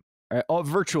behind him. A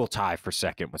virtual tie for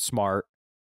second with Smart.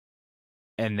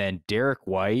 And then Derrick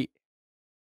White,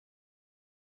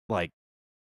 like,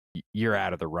 you're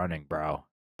out of the running, bro.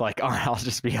 Like, I'll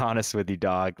just be honest with you,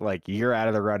 dog. Like, you're out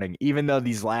of the running. Even though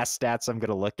these last stats I'm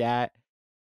going to look at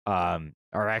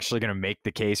are actually going to make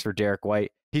the case for Derrick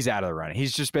White, he's out of the running.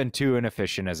 He's just been too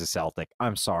inefficient as a Celtic.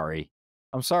 I'm sorry.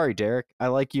 I'm sorry, Derrick. I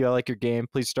like you. I like your game.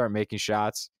 Please start making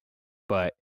shots.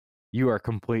 But you are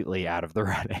completely out of the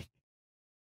running.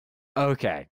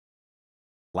 Okay.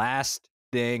 Last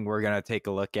thing we're going to take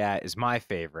a look at is my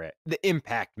favorite, the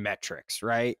impact metrics,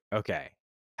 right? Okay.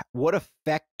 What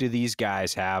effect do these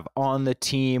guys have on the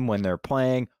team when they're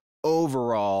playing?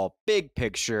 Overall, big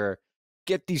picture,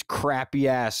 get these crappy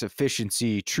ass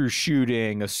efficiency, true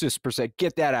shooting, assist percent,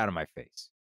 get that out of my face.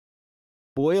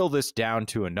 Boil this down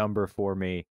to a number for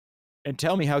me and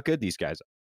tell me how good these guys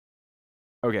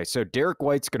are. Okay, so Derrick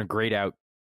White's going to grade out.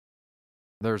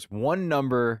 There's one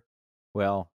number.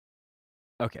 Well,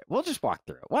 okay, we'll just walk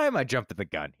through it. Why am I jumping the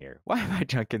gun here? Why am I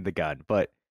jumping the gun?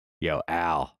 But,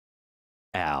 Al.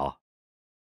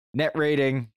 Net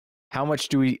rating, how much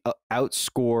do we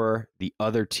outscore the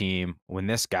other team when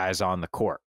this guy's on the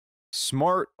court?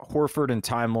 Smart, Horford, and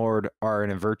Time Lord are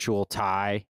in a virtual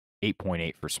tie.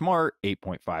 8.8 for Smart,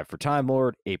 8.5 for Time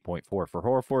Lord, 8.4 for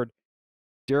Horford.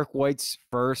 Derrick White's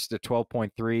first at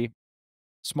 12.3.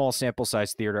 Small sample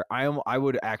size theater. I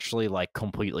would actually like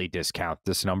completely discount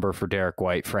this number for Derrick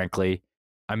White, frankly.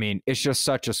 I mean, it's just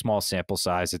such a small sample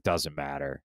size. It doesn't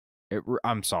matter.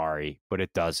 I'm sorry, but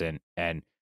it doesn't. And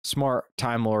Smart,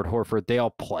 Time Lord, Horford, they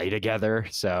all play together.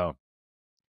 So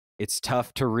it's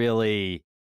tough to really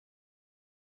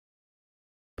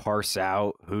parse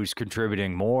out who's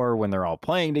contributing more when they're all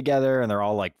playing together and they're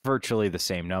all like virtually the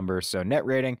same numbers. So net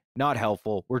rating, not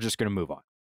helpful. We're just going to move on.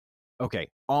 Okay,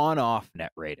 on-off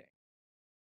net rating.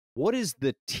 what is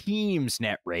the team's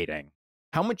net rating?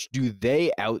 How much do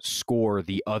they outscore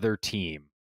the other team?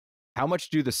 How much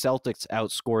do the Celtics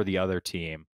outscore the other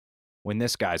team when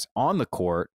this guy's on the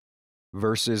court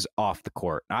versus off the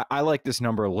court? I like this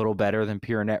number a little better than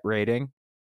pure net rating.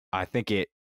 I think it,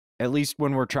 at least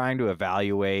when we're trying to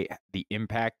evaluate the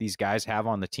impact these guys have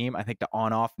on the team, I think the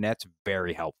on-off net's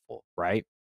very helpful, right?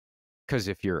 Because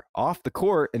if you're off the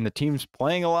court and the team's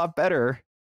playing a lot better,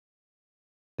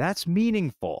 that's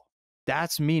meaningful.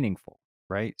 That's meaningful,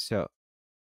 right? So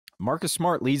Marcus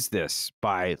Smart leads this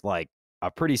by like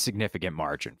a pretty significant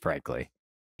margin, frankly.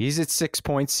 He's at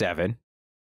 6.7.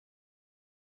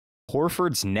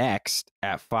 Horford's next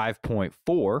at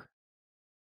 5.4.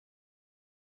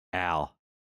 Al,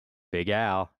 Big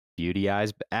Al, Beauty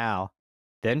Eyes Al.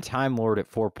 Then Time Lord at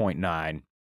 4.9.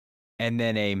 And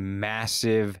then a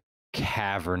massive,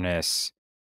 cavernous,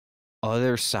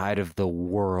 other side of the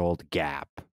world gap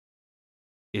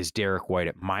is Derrick White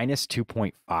at minus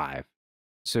 2.5.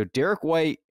 So Derrick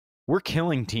White, we're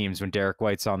killing teams when Derrick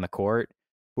White's on the court,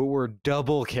 but we're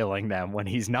double killing them when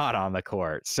he's not on the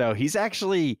court. So he's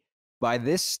actually, by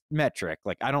this metric,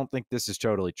 like I don't think this is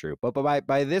totally true, but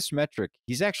by this metric,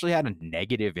 he's actually had a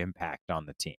negative impact on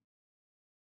the team.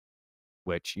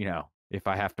 Which, you know, if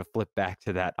I have to flip back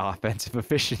to that offensive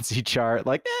efficiency chart,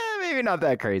 like, maybe not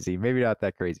that crazy. Maybe not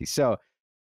that crazy. So,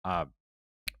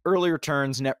 early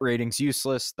returns, net ratings,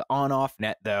 useless. The on-off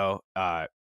net, though,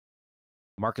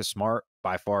 Marcus Smart,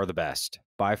 by far the best.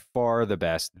 By far the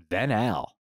best. Then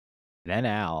Al,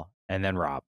 and then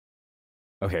Rob.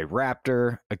 Okay,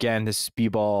 Raptor. Again, this is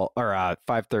B-ball, or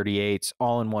 538's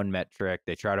all-in-one metric.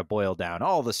 They try to boil down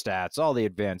all the stats, all the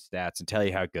advanced stats, and tell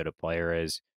you how good a player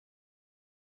is.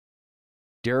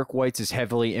 Derrick White's is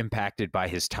heavily impacted by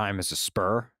his time as a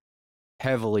Spur.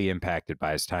 Heavily impacted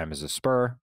by his time as a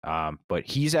Spur. But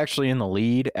he's actually in the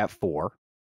lead at 4.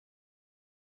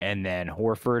 And then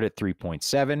Horford at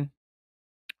 3.7.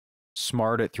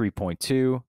 Smart at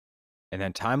 3.2. And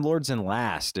then Time Lord's in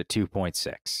last at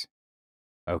 2.6.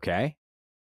 Okay.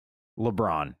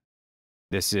 LeBron.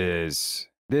 This is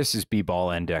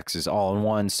B-ball indexes all in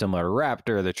one, similar to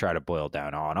Raptor. They try to boil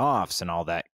down on-offs and all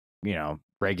that, you know,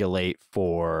 regulate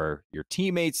for your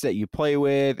teammates that you play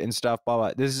with and stuff, blah,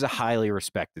 blah. This is a highly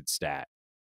respected stat.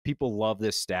 People love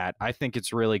this stat. I think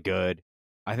it's really good.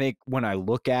 I think when I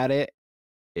look at it,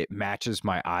 it matches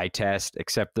my eye test,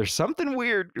 except there's something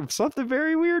weird, something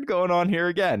very weird going on here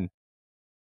again.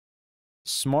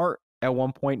 Smart at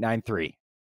 1.93.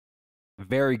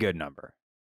 Very good number.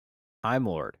 Time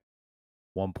Lord,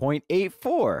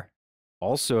 1.84.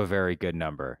 Also a very good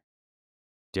number.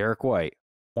 Derrick White,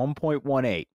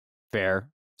 1.18. Fair,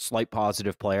 slight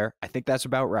positive player. I think that's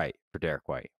about right for Derrick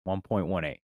White,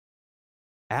 1.18.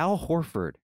 Al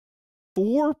Horford,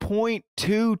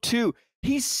 4.22.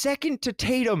 He's second to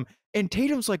Tatum, and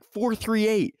Tatum's like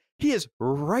 4.38. He is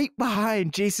right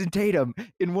behind Jason Tatum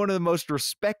in one of the most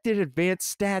respected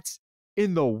advanced stats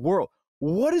in the world.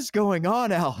 What is going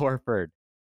on, Al Horford?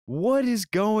 What is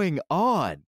going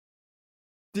on?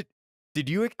 Did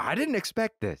you? I didn't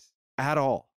expect this at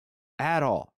all. At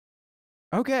all.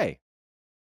 Okay.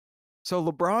 So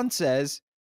LeBron says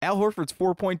Al Horford's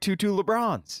 4.22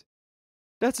 LeBrons.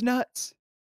 That's nuts.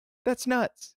 That's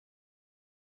nuts.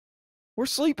 We're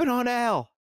sleeping on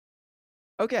Al.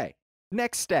 Okay.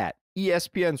 Next stat.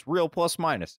 ESPN's real plus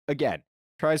minus. Again,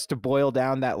 tries to boil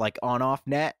down that like on-off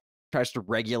net. Tries to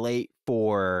regulate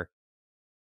for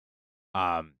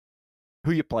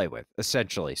who you play with,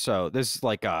 essentially. So this is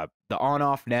like the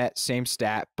on-off net, same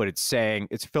stat, but it's saying,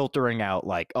 it's filtering out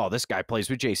like, oh, this guy plays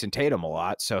with Jason Tatum a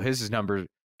lot, so his number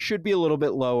should be a little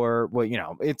bit lower. Well, you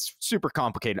know, it's super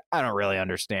complicated. I don't really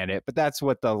understand it, but that's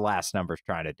what the last number's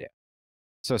trying to do.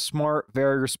 So Smart,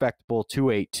 very respectable,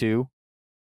 282.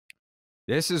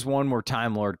 This is one where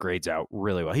Time Lord grades out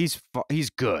really well. He's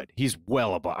good. He's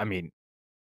well above. I mean,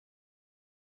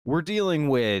 we're dealing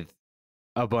with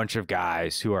a bunch of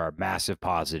guys who are massive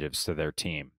positives to their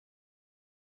team.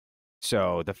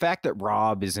 So the fact that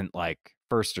Rob isn't like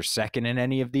first or second in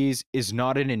any of these is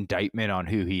not an indictment on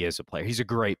who he is a player. He's a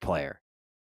great player.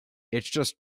 It's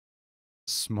just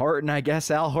Smart and I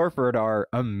guess Al Horford are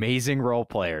amazing role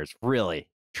players, really,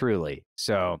 truly.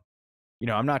 So, you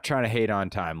know, I'm not trying to hate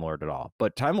on Time Lord at all,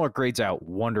 but Time Lord grades out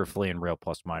wonderfully in real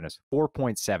plus minus,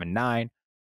 4.79,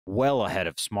 well ahead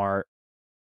of Smart.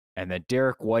 And then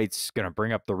Derrick White's going to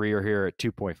bring up the rear here at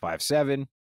 2.57.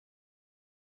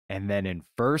 And then in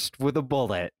first with a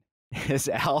bullet is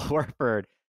Al Horford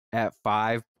at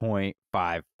 5.55.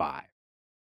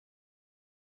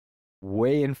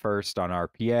 Way in first on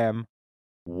RPM,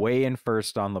 way in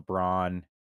first on LeBron.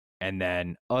 And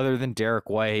then, other than Derrick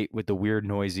White with the weird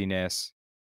noisiness,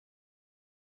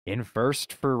 in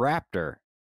first for Raptor.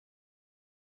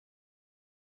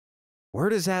 Where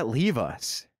does that leave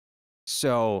us?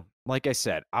 So, like I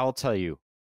said, I'll tell you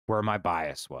where my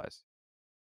bias was.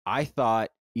 I thought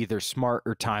either Smart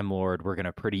or Time Lord were going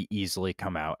to pretty easily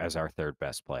come out as our third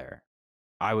best player.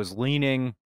 I was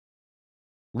leaning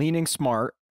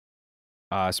Smart,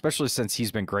 especially since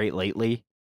he's been great lately.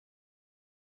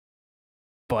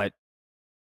 But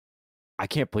I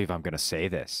can't believe I'm going to say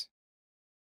this.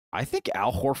 I think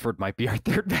Al Horford might be our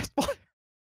third best player.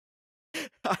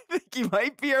 I think he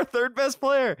might be our third best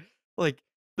player. Like,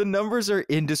 the numbers are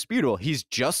indisputable. He's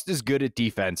just as good at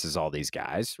defense as all these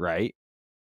guys, right?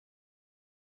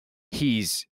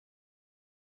 He's,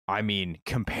 I mean,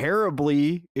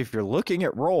 comparably, if you're looking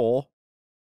at role,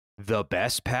 the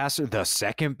best passer, the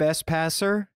second best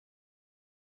passer.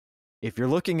 If you're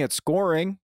looking at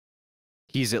scoring,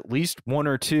 he's at least one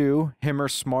or two, him or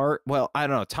Smart. Well, I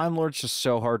don't know. Time Lord's just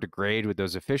so hard to grade with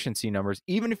those efficiency numbers.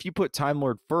 Even if you put Time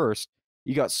Lord first,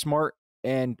 you got Smart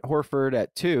and Horford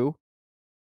at 2.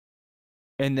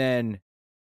 And then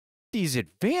these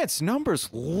advanced numbers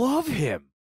love him.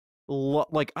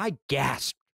 Like, I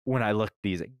gasped when I looked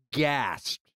these.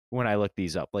 Gasped when I looked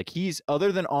these up. Like, he's,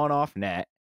 other than on-off net,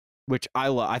 which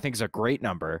I think is a great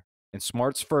number, and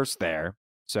Smart's first there.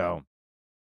 So,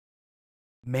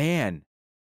 man,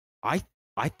 I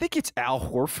think it's Al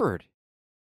Horford.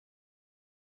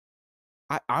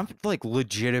 I'm like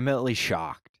legitimately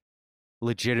shocked.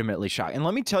 Legitimately shocked. And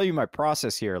let me tell you my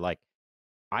process here. Like,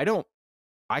 I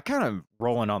kind of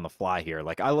rolling on the fly here.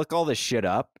 Like, I look all this shit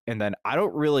up and then I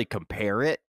don't really compare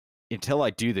it until I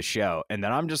do the show. And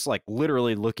then I'm just like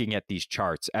literally looking at these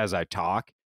charts as I talk.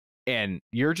 And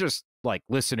you're just like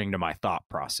listening to my thought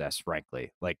process,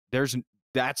 frankly. Like,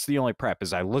 that's the only prep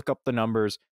is I look up the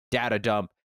numbers, data dump,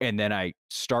 and then I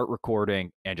start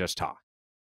recording and just talk.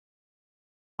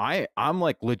 I'm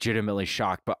like legitimately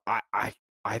shocked, but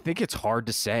I think it's hard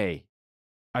to say.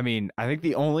 I mean, I think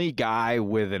the only guy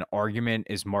with an argument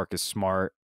is Marcus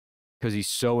Smart because he's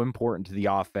so important to the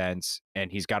offense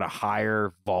and he's got a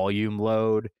higher volume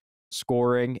load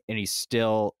scoring and he's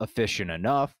still efficient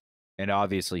enough. And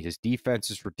obviously his defense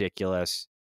is ridiculous.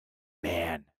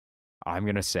 Man, I'm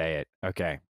going to say it.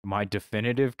 Okay. My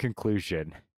definitive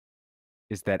conclusion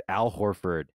is that Al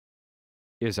Horford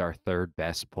is our third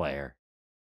best player.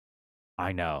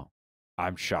 I know.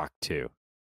 I'm shocked too.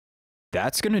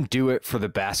 That's going to do it for the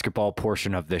basketball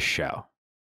portion of this show.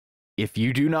 If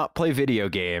you do not play video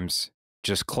games,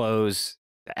 just close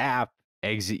the app,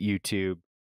 exit YouTube,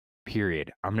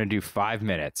 period. I'm going to do 5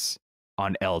 minutes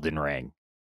on Elden Ring.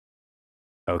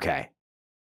 Okay.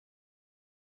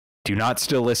 Do not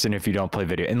still listen if you don't play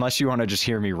video, unless you want to just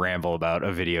hear me ramble about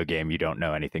a video game you don't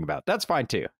know anything about. That's fine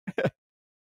too.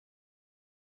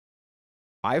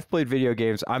 I've played video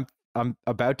games. I'm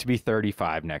about to be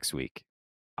 35 next week.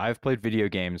 I've played video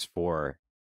games for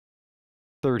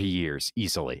 30 years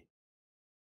easily.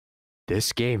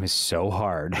 This game is so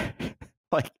hard.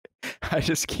 Like, I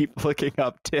just keep looking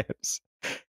up tips.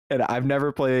 And I've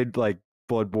never played like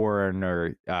Bloodborne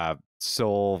or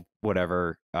Soul,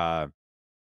 whatever. I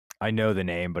know the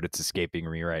name, but it's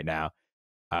escaping me right now.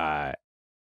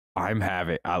 I've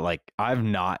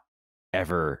not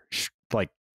ever,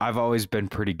 I've always been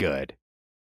pretty good.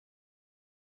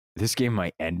 This game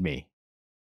might end me.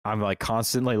 I'm like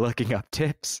constantly looking up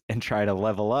tips and trying to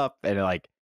level up, and like,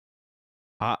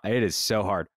 it is so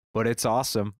hard, but it's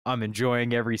awesome. I'm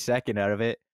enjoying every second out of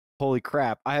it. Holy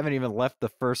crap. I haven't even left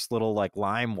the first little like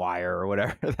lime wire or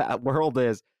whatever that world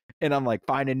is. And I'm like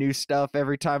finding new stuff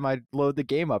every time I load the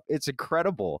game up. It's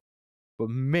incredible, but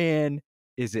man,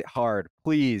 is it hard.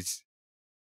 Please,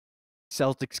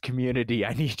 Celtics community,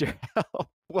 I need your help.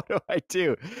 What do I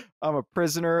do? I'm a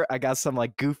prisoner. I got some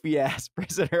like goofy ass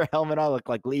prisoner helmet. I look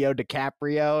like Leo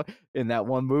DiCaprio in that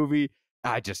one movie.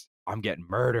 I'm getting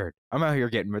murdered. I'm out here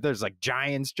getting murdered. There's like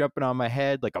giants jumping on my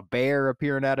head, like a bear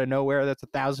appearing out of nowhere that's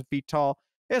 1,000 feet tall.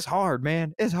 It's hard,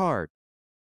 man. It's hard.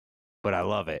 But I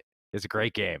love it. It's a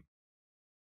great game.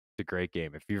 It's a great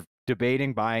game. If you're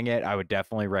debating buying it, I would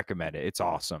definitely recommend it. It's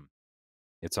awesome.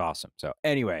 It's awesome. So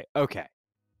anyway, okay.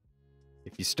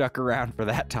 If you stuck around for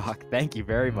that talk, thank you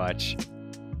very much.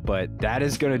 But that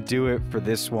is going to do it for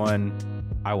this one.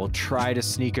 I will try to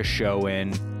sneak a show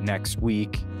in next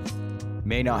week.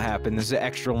 May not happen. This is an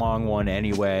extra long one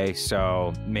anyway,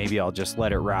 so maybe I'll just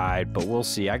let it ride, but we'll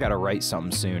see. I got to write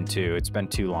something soon too. It's been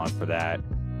too long for that.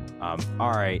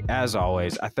 All right, as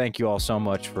always, I thank you all so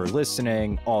much for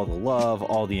listening, all the love,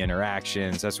 all the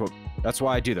interactions. That's what That's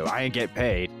why I do, though. I ain't get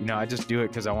paid. You know, I just do it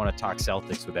because I want to talk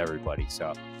Celtics with everybody.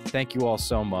 So thank you all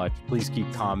so much. Please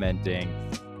keep commenting.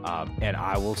 And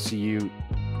I will see you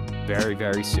very,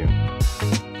 very soon.